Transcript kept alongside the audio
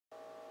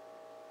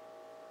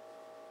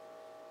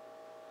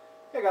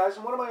Hey guys,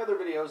 in one of my other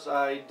videos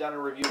I done a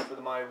review for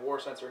my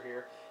Warsensor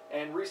here,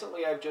 and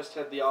recently I've just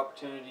had the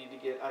opportunity to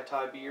get a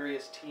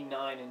Tiberius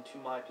T9 into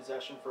my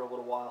possession for a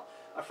little while.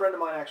 A friend of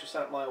mine actually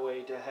sent it my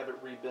way to have it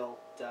rebuilt.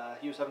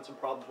 He was having some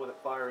problems with it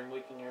firing,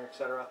 leaking air,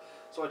 etc.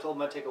 So I told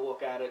him I'd take a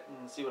look at it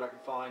and see what I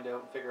could find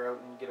out and figure out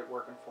and get it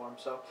working for him.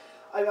 So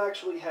I've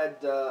actually had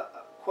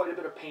quite a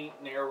bit of paint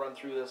and air run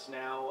through this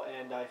now,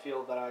 and I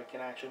feel that I can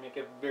actually make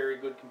a very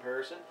good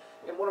comparison.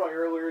 In one of my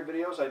earlier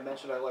videos I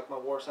mentioned I like my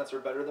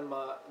Warsensor better than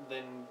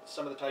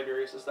some of the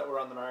Tiberiuses that were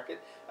on the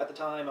market. At the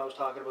time I was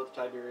talking about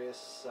the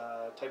Tiberius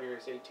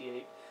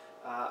AT8.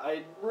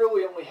 I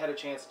really only had a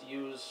chance to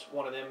use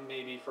one of them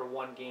maybe for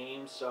one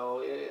game, so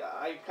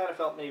I kind of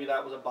felt maybe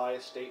that was a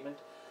biased statement.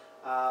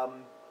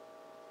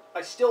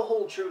 I still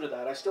hold true to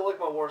that. I still like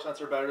my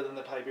Warsensor better than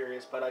the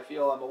Tiberius, but I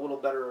feel I'm a little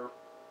better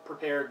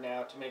prepared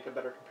now to make a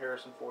better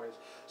comparison for you.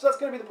 So that's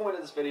going to be the point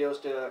of this video, is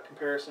to a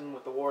comparison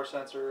with the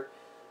Warsensor.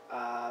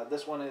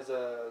 This one is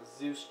a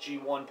Zeus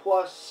G1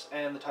 Plus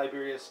and the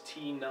Tiberius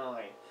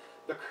T9.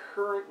 The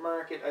current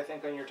market, I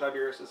think, on your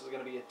Tiberius is going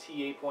to be a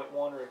T8.1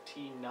 or a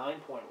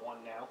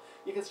T9.1 now.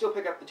 You can still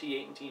pick up the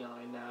T8 and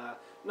T9.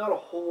 Not a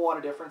whole lot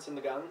of difference in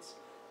the guns.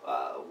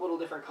 A little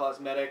different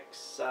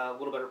cosmetics, a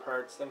little better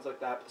parts, things like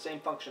that. But the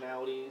same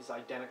functionality is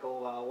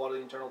identical. A lot of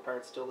the internal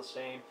parts still the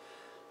same.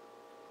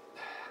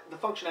 The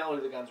functionality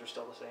of the guns are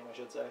still the same, I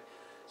should say.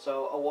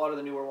 So a lot of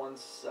the newer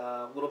ones,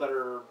 a little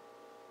better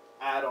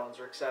add-ons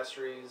or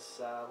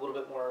accessories, a little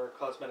bit more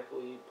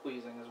cosmetically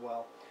pleasing as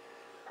well.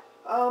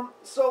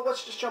 So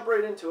let's just jump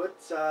right into it.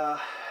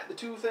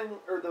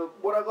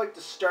 What I'd like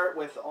to start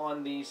with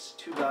on these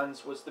two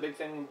guns was the big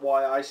thing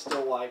why I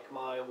still like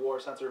my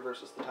Warsensor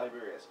versus the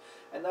Tiberius,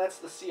 and that's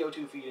the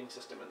CO2 feeding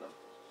system in them.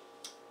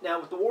 Now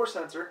with the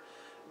Warsensor,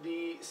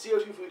 the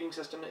CO2 feeding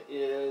system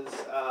is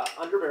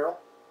under barrel,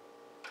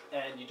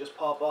 and you just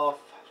pop off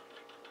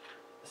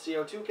the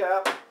CO2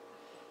 cap.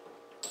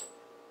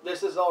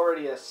 This is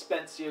already a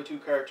spent CO2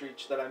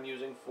 cartridge that I'm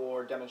using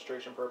for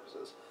demonstration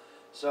purposes.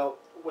 So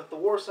with the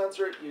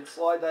Warsensor, you'd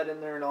slide that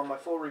in there, and on my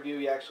full review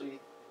you actually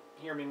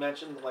hear me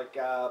mention, like,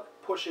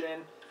 push it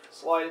in,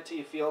 slide it till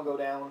you feel go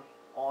down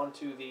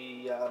onto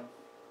the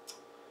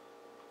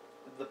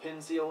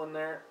pin seal in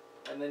there,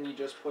 and then you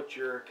just put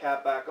your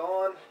cap back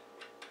on,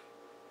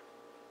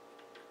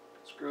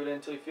 screw it in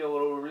until you feel a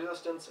little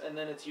resistance, and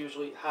then it's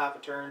usually half a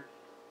turn.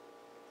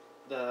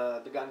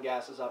 The gun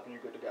gas is up and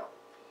you're good to go.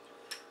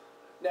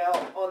 Now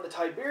on the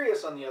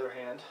Tiberius, on the other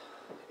hand,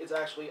 it's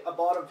actually a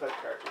bottom-fed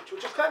cartridge,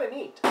 which is kind of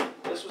neat.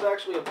 This was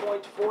actually a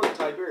point for the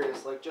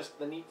Tiberius, like just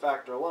the neat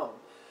factor alone.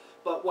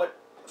 But what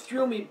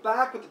threw me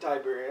back with the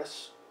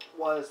Tiberius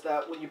was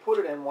that when you put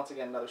it in, once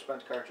again another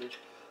spent cartridge,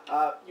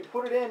 you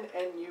put it in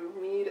and you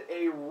need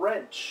a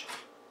wrench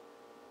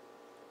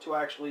to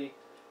actually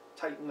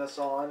tighten this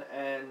on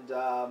and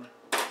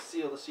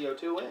seal the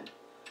CO2 in.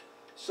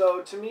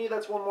 So to me,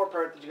 that's one more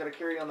part that you got to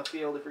carry on the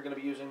field if you're going to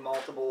be using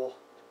multiple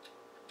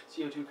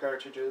CO2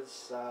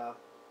 cartridges.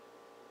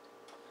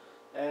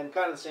 And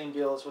kind of the same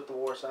deal as with the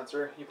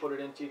Warsensor. You put it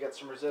in till you get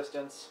some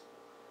resistance,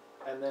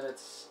 and then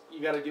you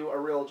got to do a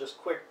real just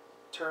quick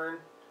turn,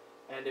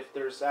 and if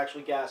there's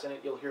actually gas in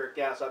it, you'll hear it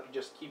gas up. You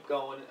just keep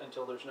going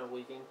until there's no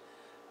leaking.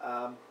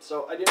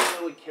 So I didn't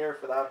really care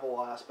for that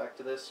whole aspect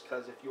to this,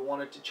 because if you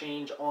wanted to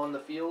change on the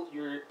field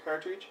your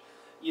cartridge,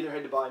 you either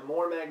had to buy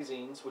more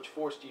magazines, which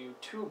forced you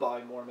to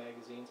buy more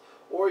magazines,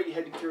 or you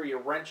had to carry a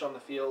wrench on the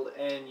field,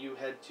 and you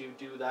had to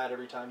do that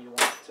every time you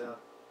wanted to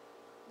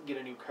get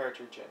a new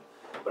cartridge in.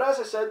 But as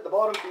I said, the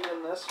bottom feed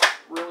in this,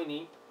 really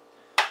neat.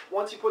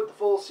 Once you put the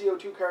full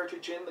CO2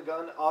 cartridge in, the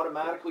gun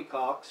automatically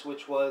cocks,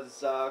 which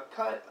was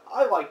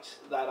I liked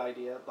that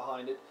idea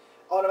behind it.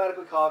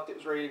 Automatically cocked, it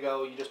was ready to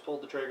go, you just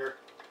pulled the trigger,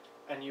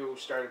 and you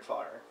started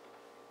firing.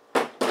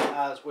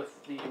 As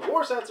with the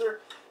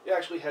Warsensor, you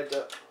actually had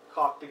to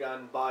cock the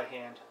gun by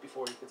hand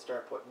before you could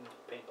start putting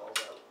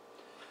paintballs out.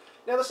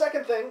 Now the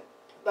second thing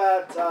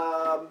that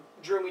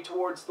drew me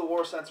towards the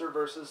Warsensor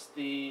versus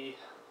the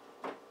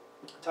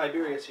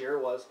Tiberius here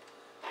was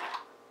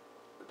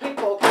the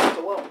paintball count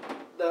alone.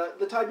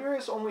 The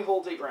Tiberius only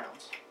holds 8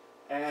 rounds,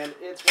 and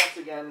it's once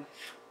again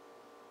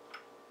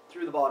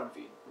through the bottom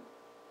feed.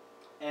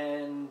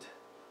 And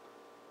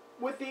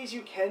with these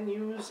you can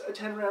use a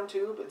 10-round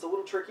tube. It's a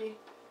little tricky.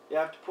 You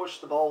have to push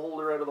the ball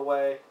holder out of the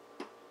way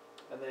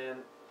and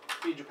then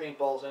feed your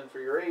paintballs in for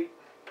your 8.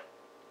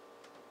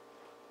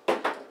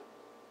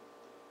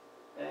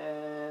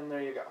 And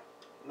there you go.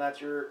 And that's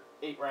your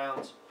 8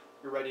 rounds.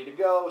 You're ready to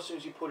go. As soon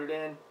as you put it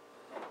in,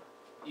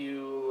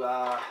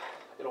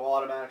 it'll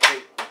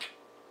automatically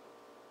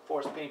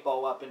force the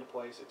paintball up into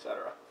place,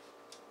 etc.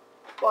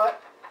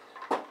 But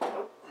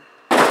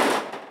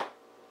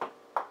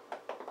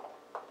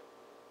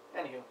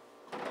anywho,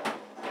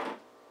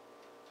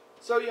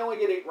 so you only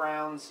get 8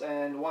 rounds,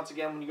 and once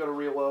again, when you go to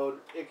reload,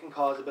 it can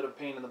cause a bit of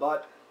pain in the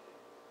butt.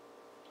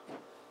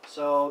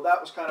 So that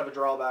was kind of a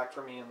drawback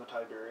for me in the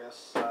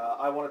Tiberius.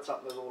 I wanted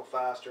something that's a little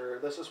faster.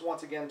 This is,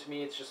 once again, to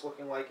me, it's just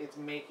looking like it's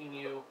making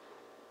you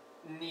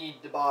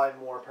need to buy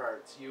more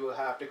parts. You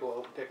have to go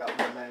out and pick up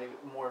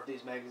more of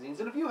these magazines.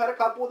 And if you had a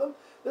couple of them,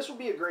 this would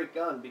be a great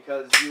gun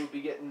because you would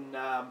be getting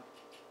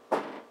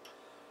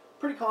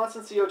pretty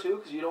constant CO2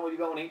 because you'd only be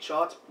going 8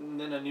 shots, and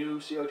then a new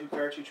CO2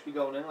 cartridge would be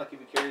going in. Like if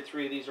you carried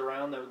 3 of these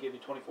around, that would give you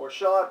 24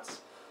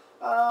 shots.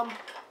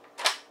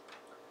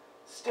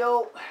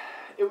 Still,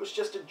 it was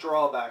just a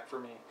drawback for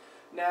me.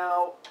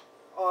 Now,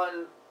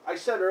 I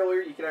said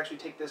earlier you could actually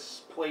take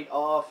this plate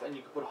off and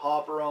you could put a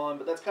hopper on,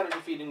 but that's kind of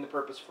defeating the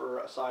purpose for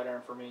a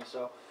sidearm for me.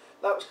 So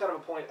that was kind of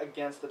a point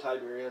against the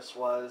Tiberius,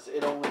 was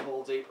it only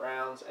holds 8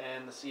 rounds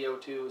and the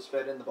CO2 is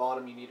fed in the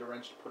bottom. You need a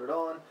wrench to put it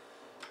on.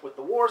 With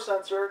the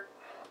Warsensor,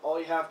 all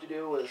you have to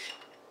do is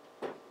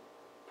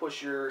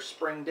push your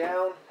spring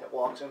down, it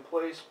locks in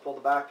place, pull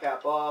the back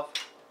cap off,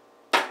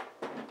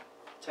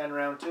 10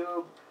 round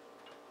tube,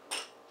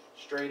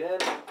 straight in.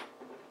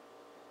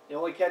 The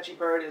only catchy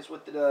part is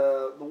with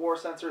the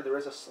Warsensor, there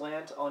is a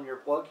slant on your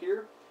plug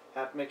here.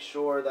 Have to make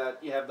sure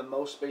that you have the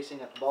most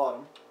spacing at the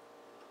bottom.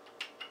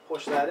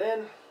 Push that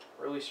in,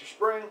 release your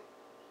spring,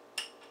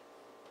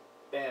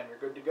 bam, you're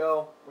good to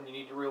go. When you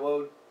need to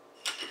reload,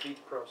 repeat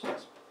the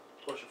process.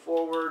 Push it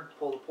forward,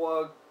 pull the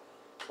plug,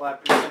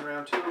 slap your 10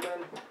 round tube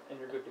in, and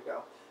you're good to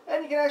go.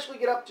 And you can actually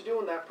get up to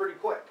doing that pretty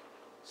quick.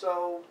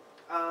 So,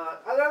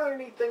 another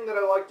neat thing that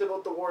I liked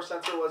about the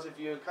Warsensor was if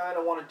you kind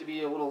of wanted to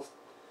be a little,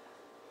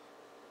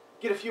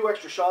 get a few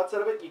extra shots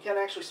out of it, you can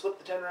actually slip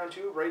the 10 round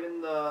tube right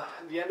in the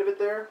end of it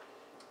there,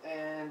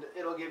 and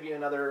it'll give you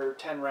another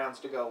 10 rounds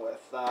to go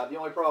with. The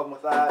only problem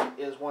with that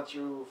is once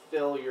you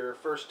fill your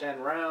first 10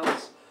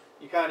 rounds,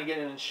 you kind of get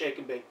in shake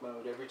and bake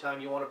mode. Every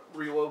time you want to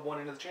reload one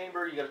into the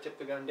chamber, you got to tip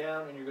the gun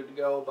down and you're good to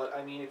go. But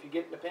I mean, if you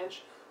get in a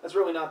pinch, that's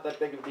really not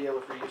that big of a deal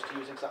if you're used to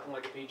using something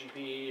like a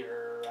PGP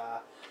or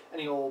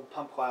any old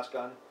pump class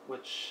gun,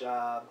 which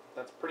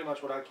that's pretty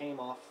much what I came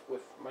off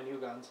with my new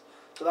guns.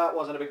 So that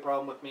wasn't a big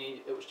problem with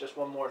me. It was just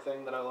one more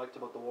thing that I liked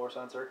about the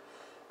Warsensor.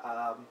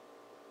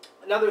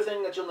 Another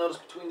thing that you'll notice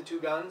between the two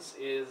guns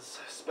is,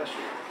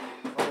 especially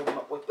if I hold them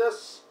up like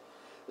this,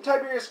 the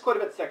Tiberius is quite a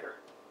bit thicker.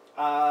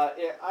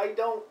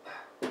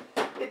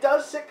 It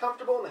does sit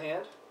comfortable in the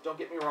hand, don't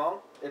get me wrong.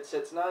 It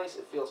sits nice,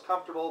 it feels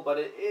comfortable, but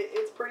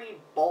it's pretty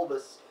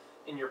bulbous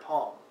in your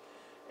palm.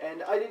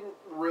 And I didn't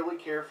really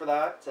care for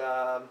that.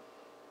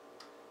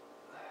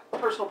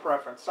 Personal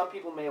preference. Some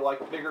people may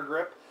like bigger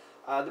grip.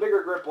 The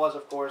bigger grip was,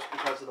 of course,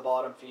 because of the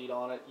bottom feed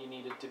on it. You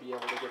needed to be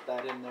able to get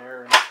that in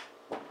there,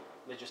 and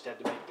they just had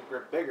to make the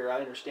grip bigger. I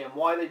understand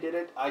why they did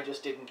it, I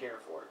just didn't care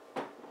for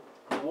it.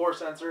 The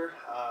Warsensor,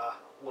 a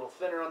little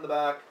thinner on the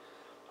back.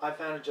 I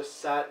found it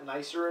just sat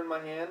nicer in my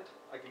hand.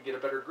 I could get a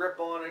better grip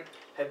on it,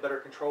 had better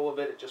control of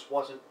it. It just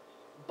wasn't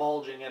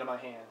bulging out of my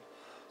hand.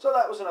 So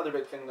that was another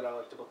big thing that I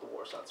liked about the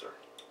Warsensor.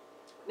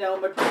 Now,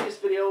 in my previous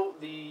video,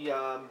 the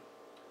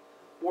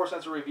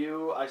Warsensor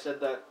review, I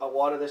said that a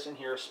lot of this in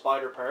here is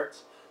spider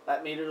parts.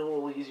 That made it a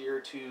little easier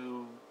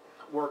to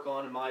work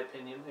on, in my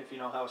opinion. If you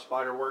know how a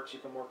spider works, you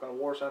can work on a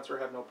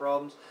Warsensor, have no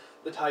problems.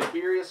 The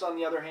Tiberius, on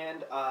the other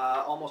hand,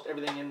 almost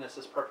everything in this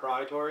is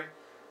proprietary.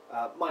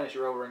 Minus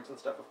your O-rings and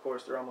stuff, of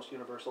course, they're almost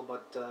universal,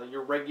 but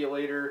your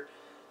regulator,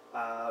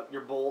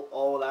 your bolt,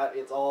 all of that,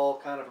 it's all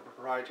kind of a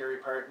proprietary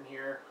part in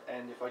here.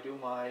 And if I do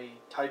my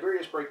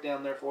Tiberius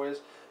breakdown there for you,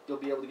 you'll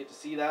be able to get to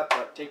see that,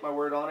 but take my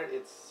word on it,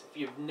 if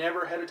you've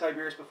never had a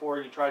Tiberius before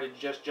and you try to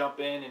just jump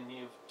in and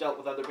you've dealt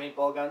with other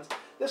paintball guns,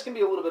 this can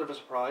be a little bit of a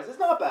surprise. It's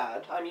not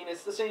bad. I mean,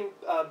 it's the same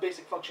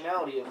basic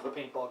functionality of a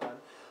paintball gun,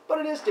 but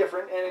it is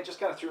different, and it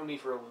just kind of threw me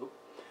for a loop.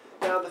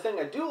 Now, the thing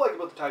I do like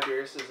about the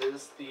Tiberius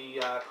is the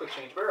quick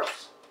change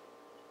barrels.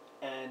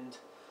 And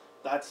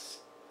that's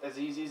as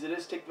easy as it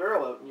is to take the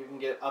barrel out. And you can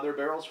get other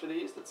barrels for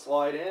these that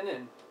slide in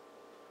and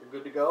you're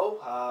good to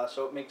go.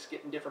 So it makes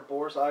getting different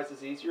bore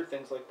sizes easier,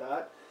 things like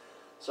that.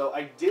 So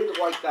I did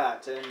like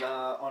that. And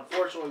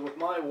unfortunately with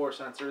my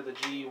Warsensor, the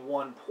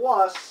G1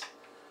 Plus,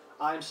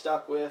 I'm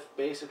stuck with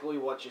basically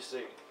what you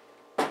see.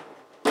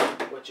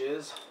 Which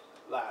is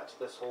that.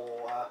 This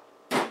whole,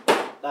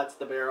 that's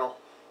the barrel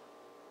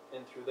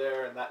in through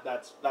there, and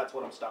that's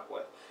what I'm stuck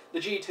with. The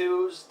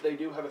G2s, they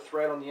do have a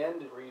thread on the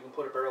end where you can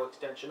put a barrel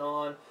extension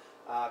on.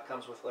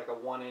 Comes with like a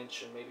 1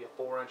 inch and maybe a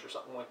 4 inch or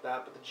something like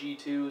that. But the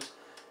G2s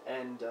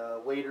and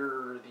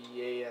later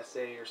the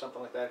ASA or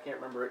something like that, I can't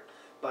remember it.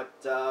 But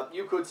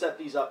you could set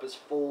these up as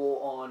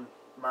full-on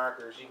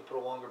markers. You can put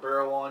a longer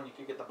barrel on. You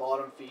could get the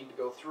bottom feed to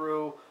go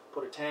through,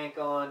 put a tank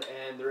on,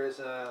 and there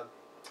is a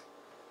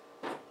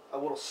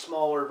little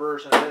smaller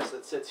version of this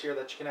that sits here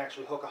that you can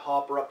actually hook a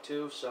hopper up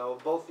to. So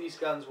both these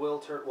guns will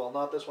turn, well,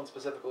 not this one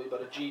specifically, but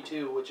a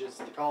G2, which is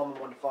the common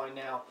one to find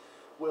now,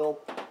 will,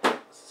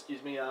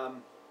 excuse me,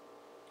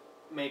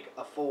 make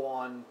a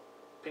full-on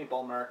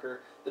paintball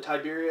marker. The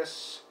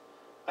Tiberius,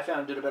 I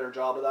found, did a better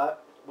job of that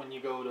when you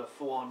go to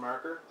full-on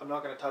marker. I'm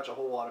not going to touch a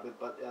whole lot of it,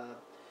 but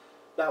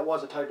that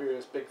was a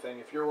Tiberius big thing.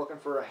 If you're looking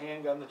for a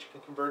handgun that you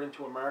can convert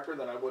into a marker,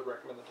 then I would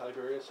recommend the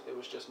Tiberius. It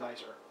was just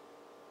nicer.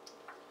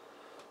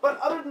 But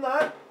other than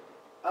that,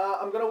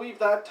 I'm going to leave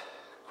that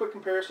quick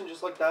comparison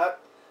just like that.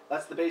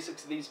 That's the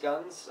basics of these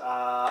guns.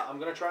 I'm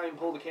going to try and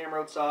pull the camera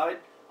outside.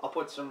 I'll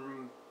put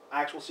some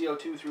actual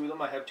CO2 through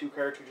them. I have 2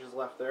 cartridges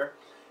left there.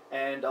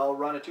 And I'll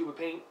run a tube of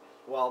paint,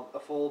 well, a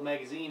full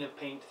magazine of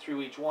paint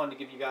through each one to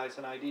give you guys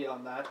an idea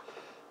on that.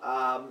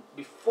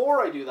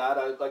 Before I do that,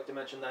 I would like to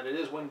mention that it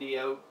is windy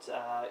out.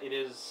 It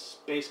is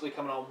basically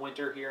coming on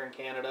winter here in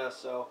Canada,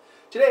 so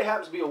today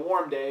happens to be a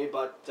warm day,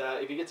 but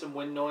if you get some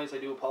wind noise, I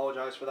do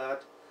apologize for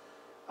that.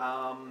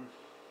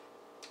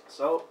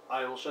 So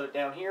I will shut it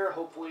down here.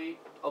 Hopefully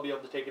I'll be able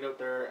to take it out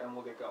there and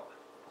we'll get going.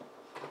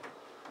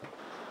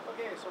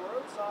 Okay, so we're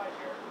outside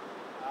here.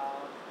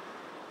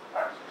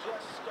 It's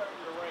just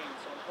starting to rain,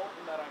 so I'm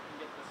hoping that I can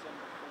get this in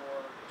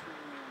before too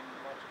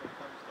much of it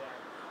comes down.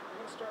 I'm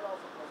going to start off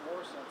with my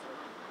Warsensor.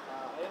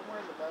 I am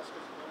wearing the vest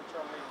because I'm going to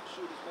try to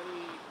shoot as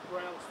many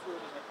rounds through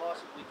it as I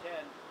possibly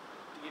can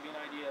to give you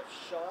an idea of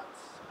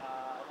shots.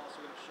 I'm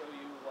also going to show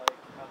you like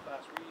how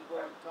fast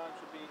reload time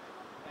should be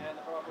and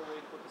the proper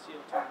way to put the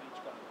CO2 in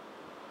each gun.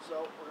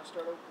 So we're going to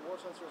start out with the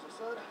Warsensor, as I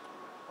said.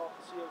 Pop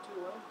the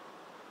CO2 in,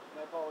 and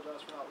I apologize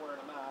for not wearing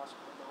a mask.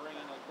 With the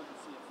rain, I couldn't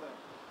see a thing.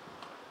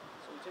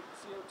 So we take the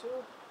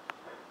CO2,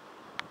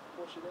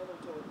 push it in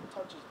until it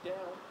touches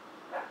down,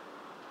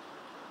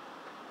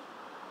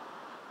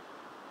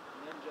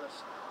 and then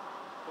just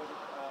put it,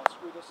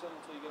 screw this in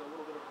until you get a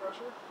little bit of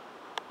pressure,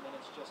 and then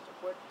it's just a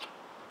quick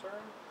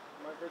turn.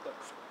 You might hear that.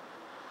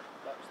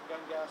 That was the gun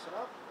gassing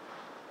up.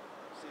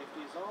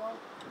 Safety is on.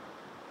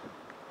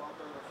 Pop out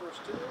the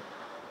first 2.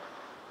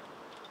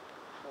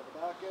 Pull the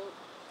back out.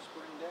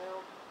 Spring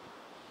down.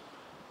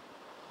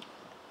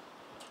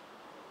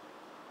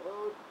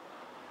 Load.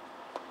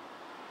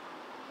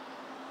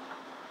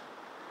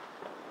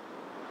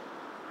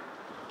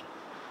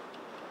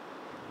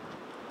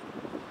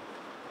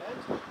 And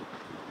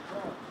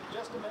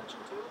just to mention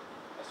too,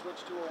 I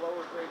switched to a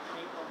lower grade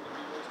paint. I'm going to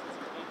be wasting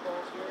some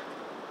paintballs here. So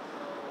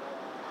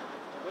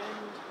the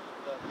wind,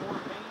 the pour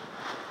paint,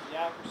 the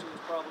accuracy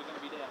is probably going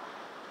to be down.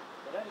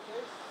 But in any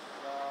case,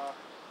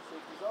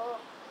 safety's off.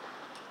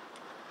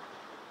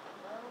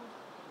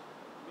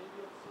 Maybe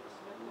you'll see the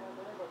cement down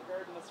there, but the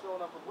garden is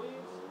filling up with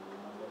leaves.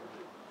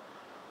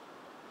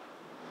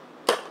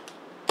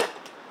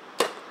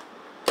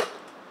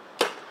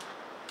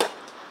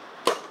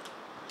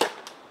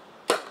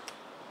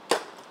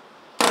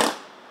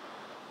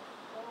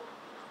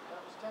 That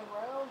was 10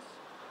 rounds.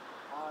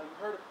 You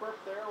heard a burp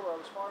there where I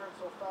was firing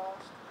so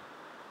fast.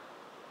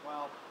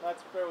 Well,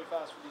 that's fairly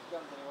fast for these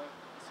guns anyway.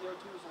 The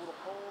CO2 is a little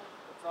cold.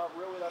 It's not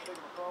really that big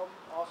of a problem.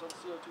 Also, the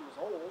CO2 is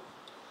old.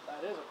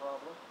 That is a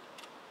problem.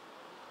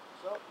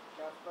 So,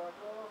 cap back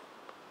off.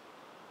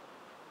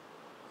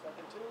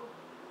 Second 2.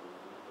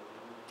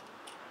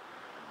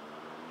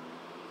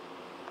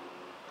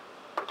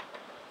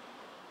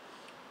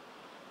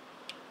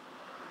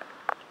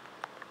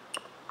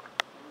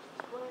 Here's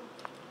the spring.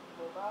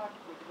 Pull back.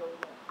 We can go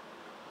again.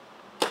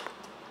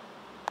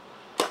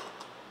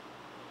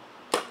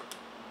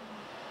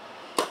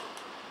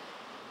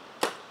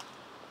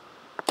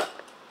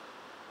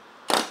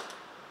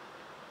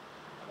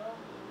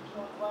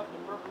 Left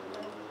and purple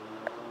again.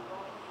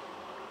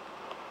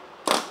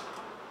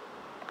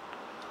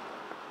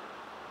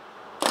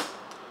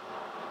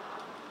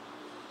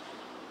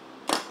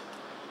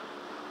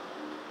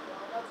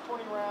 That's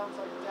 20 rounds. I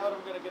doubt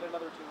I'm going to get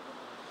another 2 of them.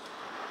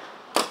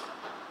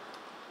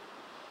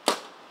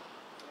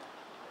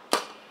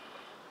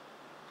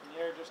 And the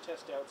air just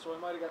tested out, so I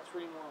might have got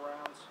 3 more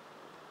rounds.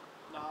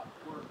 Not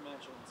worth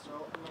mentioning.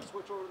 So I'm going to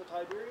switch over to the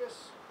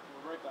Tiberius, and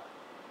we'll be right back.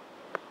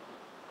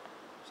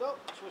 So,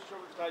 switched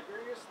over to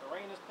Tiberius. The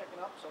rain is picking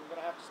up, so I'm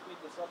going to have to speed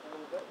this up a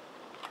little bit.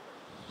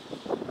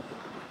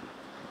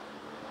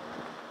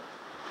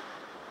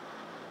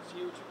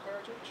 CO2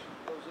 cartridge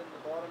goes in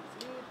the bottom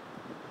feed.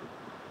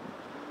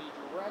 You need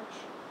your wrench.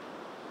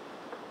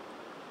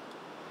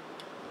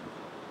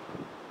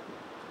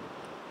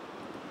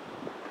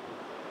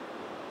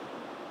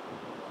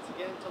 Once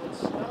again, until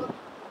it's snug.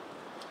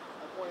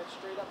 I point it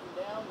straight up and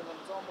down, and then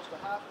it's almost a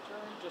half a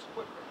turn, just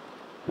quicker.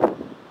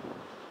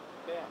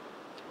 Bam.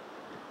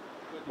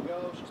 Good to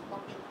go, she's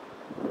punctured.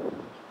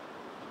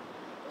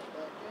 Put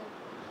back in.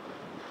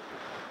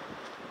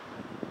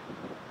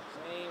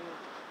 Same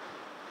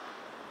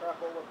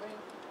crapola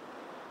paint.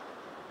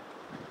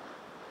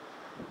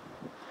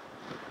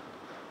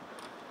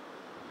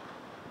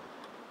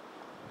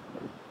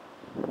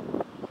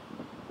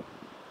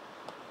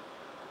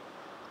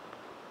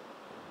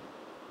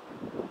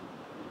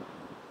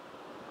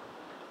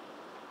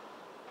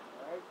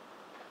 Alright.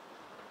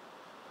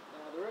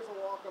 Now there is a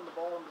lock on the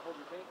bottom to hold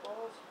your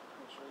paintballs.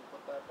 Make sure you put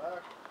that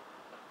back.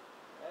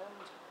 And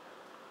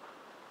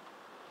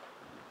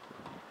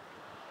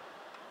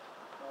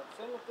now the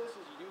thing with this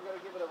is you do got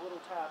to give it a little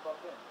tap up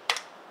in.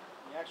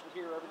 You actually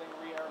hear everything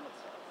rearm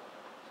itself.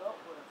 So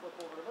we're going to flip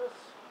over to this.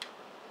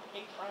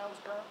 8 rounds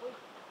currently.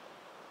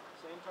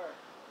 Same target.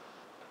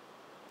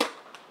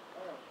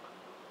 Alright.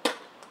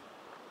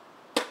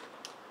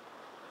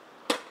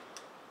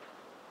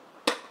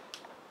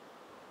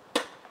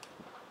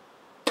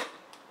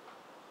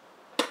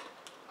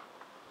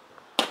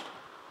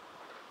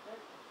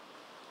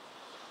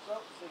 So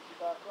safety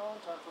back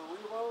on, time for a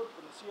reload.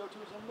 When the CO2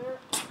 is in there,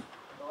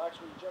 they'll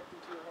actually eject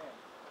into your hand.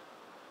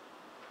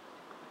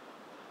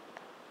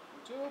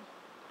 Tube.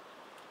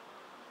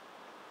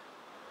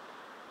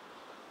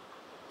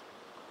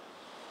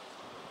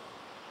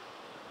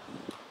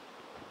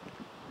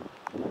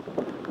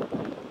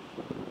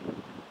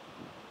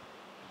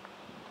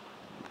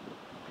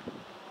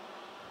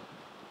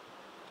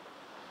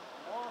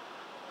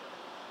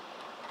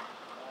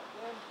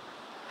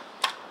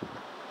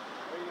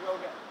 Ready to go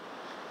again.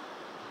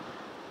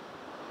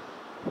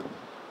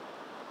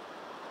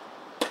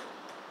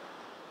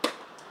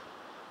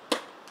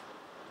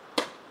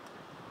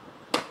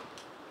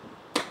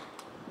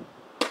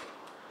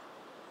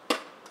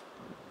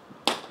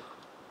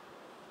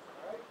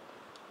 Alright,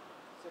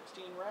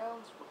 16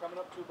 rounds. We're coming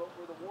up to about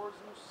where the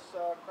Zeus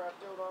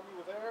crapped out on me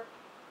with air.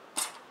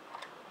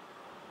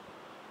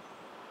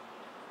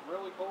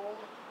 Really cold.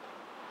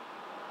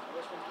 So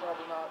this one's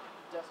probably not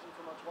destined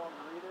for much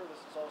longer either. This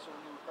is also a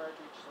new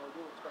cartridge, so I do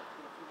expect to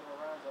get a few more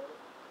rounds out of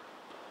it.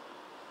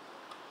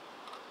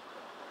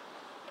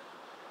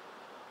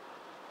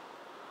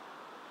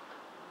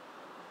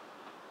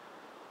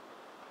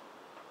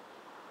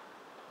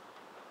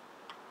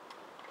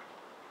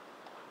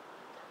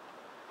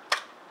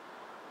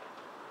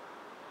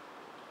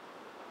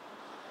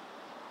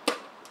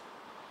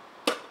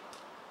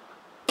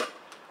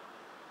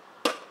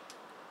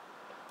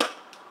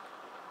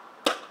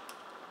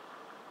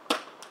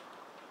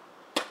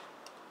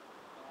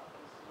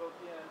 About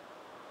the end.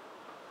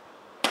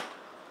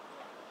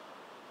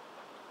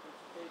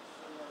 It's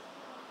basically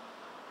everything on.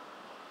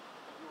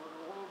 If you were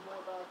to load more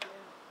back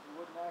in, you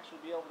wouldn't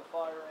actually be able to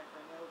fire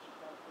anything else. You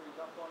kind of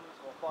freeze up on you,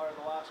 so I'll fire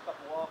the last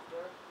couple off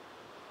there.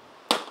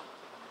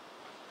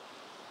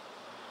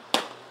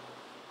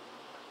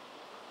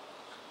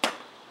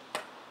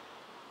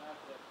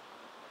 That's it.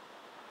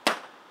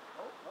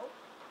 Oh, nope.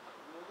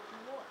 We'll get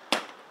some more.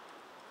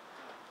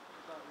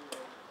 It's not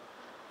reloading.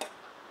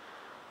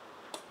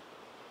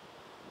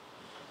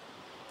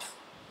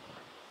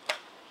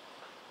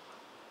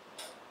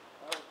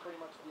 Pretty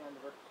much the end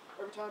of her.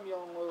 Every time you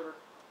unload her,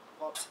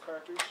 pops the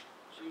cartridge,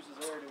 she uses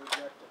air to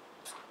eject it.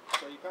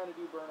 So you kind of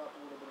do burn up a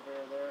little bit of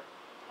air there.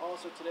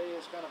 Also today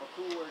is kind of a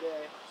cooler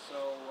day,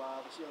 so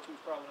the CO2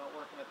 is probably not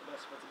working at the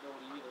best of its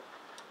ability either.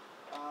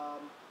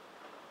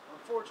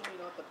 Unfortunately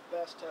not the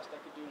best test I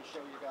could do to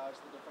show you guys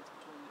the difference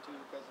between the two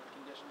because of the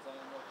conditions I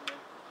am working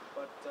in.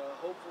 But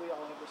hopefully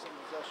I'll have this in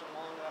possession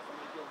long enough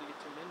and maybe be able to get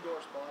to an indoor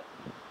spot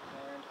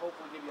and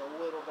hopefully give you a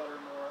little better,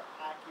 more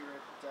accurate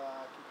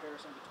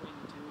comparison between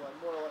the two. I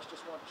more or less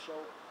just want to show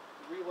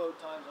the reload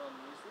times on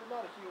these. They're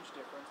not a huge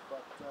difference,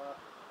 but the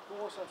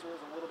Warsensor is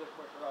a little bit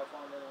quicker, I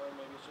find anyway.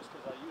 Maybe it's just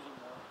because I use them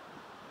more.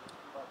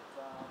 But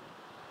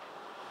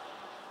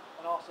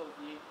and also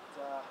the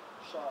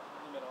 8-shot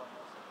limit on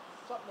this.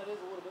 Something that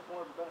is a little bit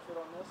more of a benefit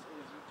on this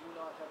is you do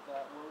not have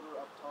that rotor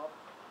up top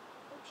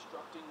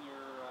obstructing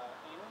your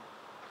aiming.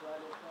 So that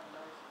is kind of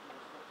nice. You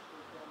just look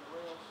straight down the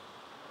rails.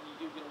 And you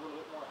do get a little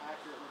bit more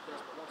accurate with this,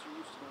 but once you're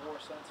used to the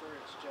Warsensor,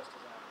 it's just as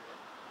accurate.